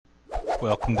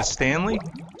Welcome to Stanley,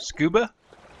 Scuba,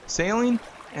 Sailing,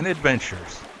 and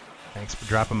Adventures. Thanks for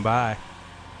dropping by.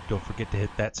 Don't forget to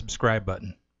hit that subscribe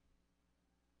button.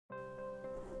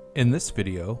 In this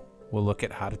video, we'll look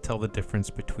at how to tell the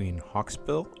difference between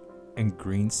hawksbill and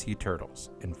green sea turtles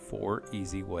in 4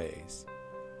 easy ways.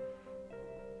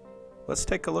 Let's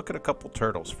take a look at a couple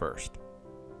turtles first.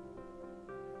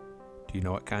 Do you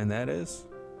know what kind that is?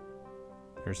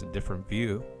 There's a different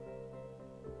view.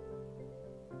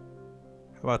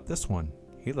 How about this one?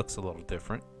 He looks a little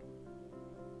different.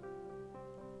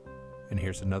 And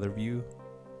here's another view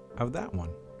of that one.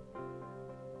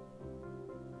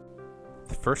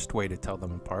 The first way to tell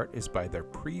them apart is by their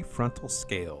prefrontal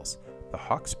scales. The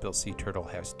hawksbill sea turtle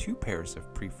has 2 pairs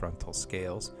of prefrontal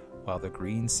scales, while the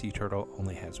green sea turtle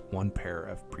only has 1 pair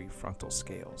of prefrontal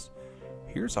scales.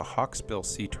 Here's a hawksbill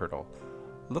sea turtle.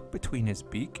 Look between his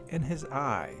beak and his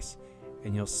eyes,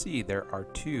 and you'll see there are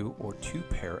 2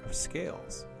 pair of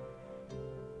scales.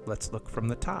 Let's look from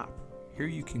the top. Here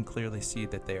you can clearly see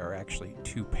that they are actually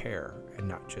 2 pair and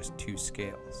not just 2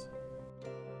 scales.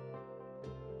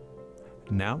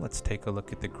 Now let's take a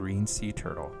look at the green sea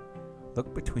turtle.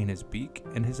 Look between his beak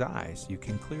and his eyes. You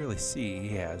can clearly see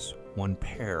he has 1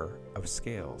 pair of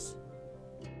scales.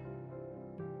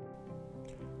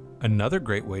 Another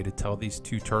great way to tell these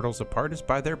 2 turtles apart is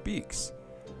by their beaks.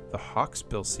 The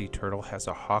hawksbill sea turtle has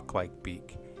a hawk-like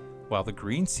beak, while the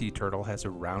green sea turtle has a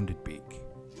rounded beak.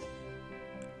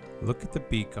 Look at the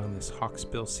beak on this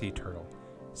hawksbill sea turtle.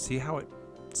 See how it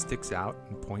sticks out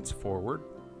and points forward,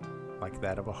 like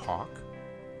that of a hawk?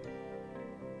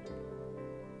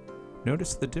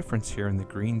 Notice the difference here in the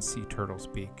green sea turtle's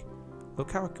beak.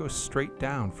 Look how it goes straight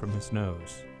down from his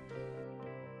nose.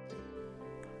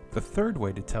 The third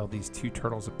way to tell these 2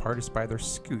 turtles apart is by their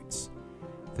scutes.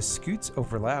 The scutes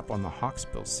overlap on the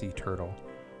hawksbill sea turtle,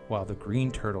 while the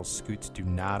green turtle's scutes do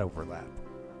not overlap.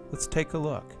 Let's take a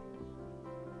look.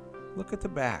 Look at the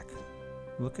back,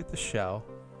 look at the shell,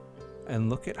 and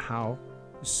look at how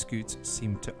the scutes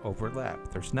seem to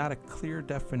overlap. There's not a clear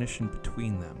definition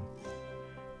between them.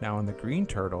 Now on the green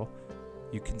turtle,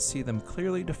 you can see them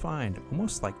clearly defined,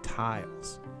 almost like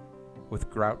tiles, with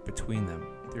grout between them.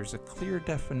 There's a clear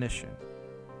definition.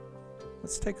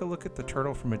 Let's take a look at the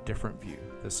turtle from a different view.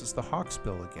 This is the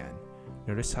hawksbill again.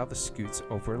 Notice how the scutes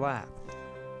overlap.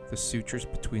 The sutures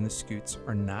between the scutes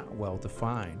are not well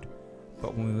defined,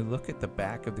 but when we look at the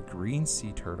back of the green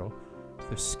sea turtle,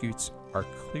 the scutes are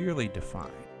clearly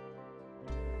defined.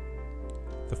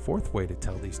 The fourth way to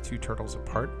tell these 2 turtles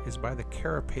apart is by the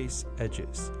carapace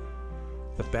edges.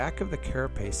 The back of the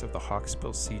carapace of the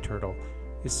hawksbill sea turtle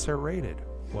is serrated,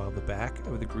 while the back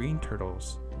of the green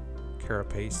turtle's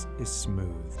carapace is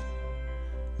smooth.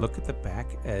 Look at the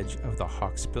back edge of the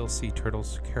hawksbill sea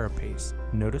turtle's carapace.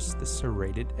 Notice the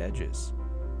serrated edges.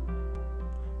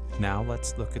 Now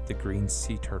let's look at the green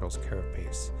sea turtle's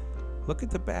carapace. Look at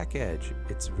the back edge.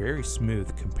 It's very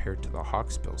smooth compared to the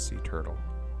hawksbill sea turtle.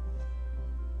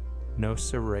 No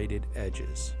serrated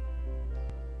edges.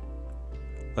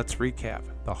 Let's recap.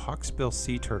 The hawksbill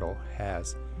sea turtle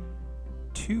has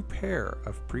 2 pair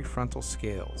of prefrontal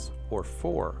scales, or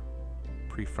 4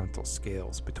 prefrontal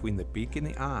scales between the beak and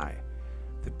the eye.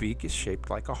 The beak is shaped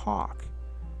like a hawk.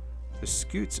 The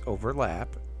scutes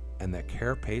overlap, and the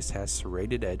carapace has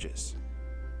serrated edges.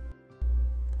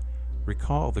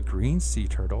 Recall the green sea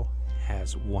turtle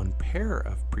has 1 pair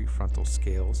of prefrontal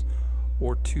scales,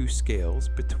 or 2 scales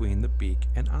between the beak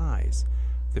and eyes.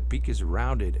 The beak is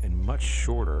rounded and much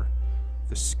shorter.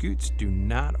 The scutes do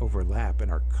not overlap and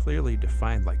are clearly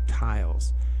defined like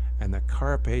tiles, and the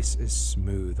carapace is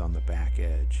smooth on the back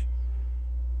edge,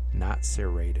 not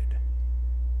serrated.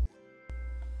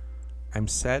 I'm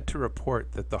sad to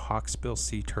report that the hawksbill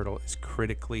sea turtle is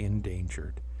critically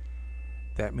endangered.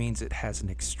 That means it has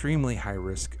an extremely high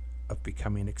risk of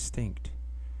becoming extinct.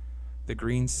 The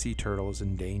green sea turtle is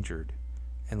endangered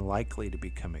and likely to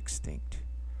become extinct.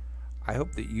 I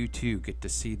hope that you too get to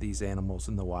see these animals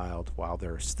in the wild while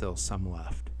there are still some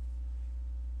left.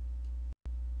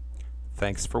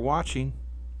 Thanks for watching.